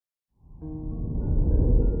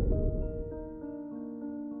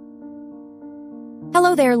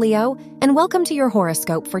Hello there, Leo, and welcome to your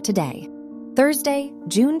horoscope for today, Thursday,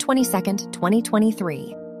 June 22nd,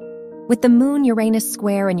 2023. With the Moon-Uranus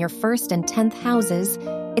square in your 1st and 10th houses,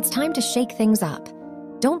 it's time to shake things up.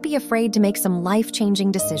 Don't be afraid to make some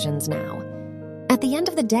life-changing decisions now. At the end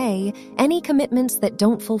of the day, any commitments that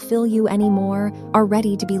don't fulfill you anymore are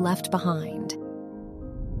ready to be left behind.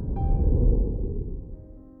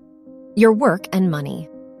 Your work and money.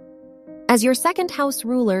 As your 2nd house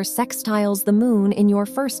ruler sextiles the moon in your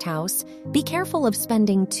 1st house, be careful of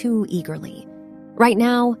spending too eagerly. Right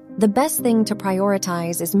now, the best thing to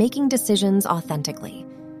prioritize is making decisions authentically.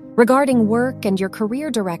 Regarding work and your career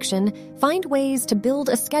direction, find ways to build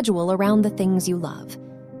a schedule around the things you love.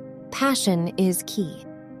 Passion is key.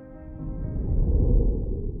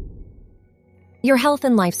 Your health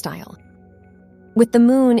and lifestyle. With the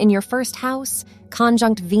moon in your 1st house,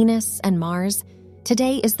 conjunct Venus and Mars,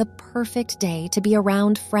 today is the perfect day to be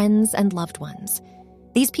around friends and loved ones.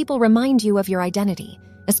 These people remind you of your identity,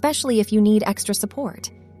 especially if you need extra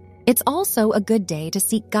support. It's also a good day to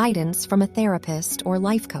seek guidance from a therapist or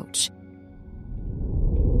life coach.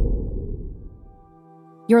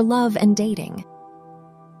 Your love and dating.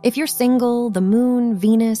 If you're single, the moon,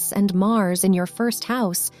 Venus, and Mars in your 1st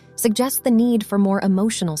house suggest the need for more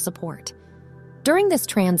emotional support. During this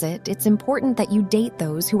transit, it's important that you date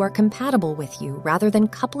those who are compatible with you rather than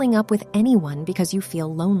coupling up with anyone because you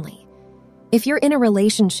feel lonely. If you're in a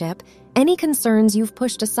relationship, any concerns you've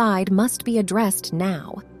pushed aside must be addressed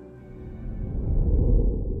now.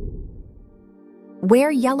 Wear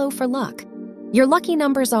yellow for luck. Your lucky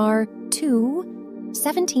numbers are 2,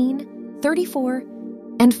 17, 34,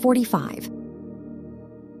 and 45.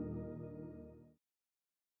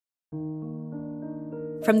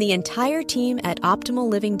 From the entire team at Optimal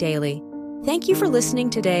Living Daily, thank you for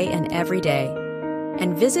listening today and every day.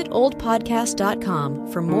 And visit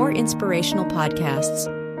oldpodcast.com for more inspirational podcasts.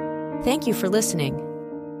 Thank you for listening.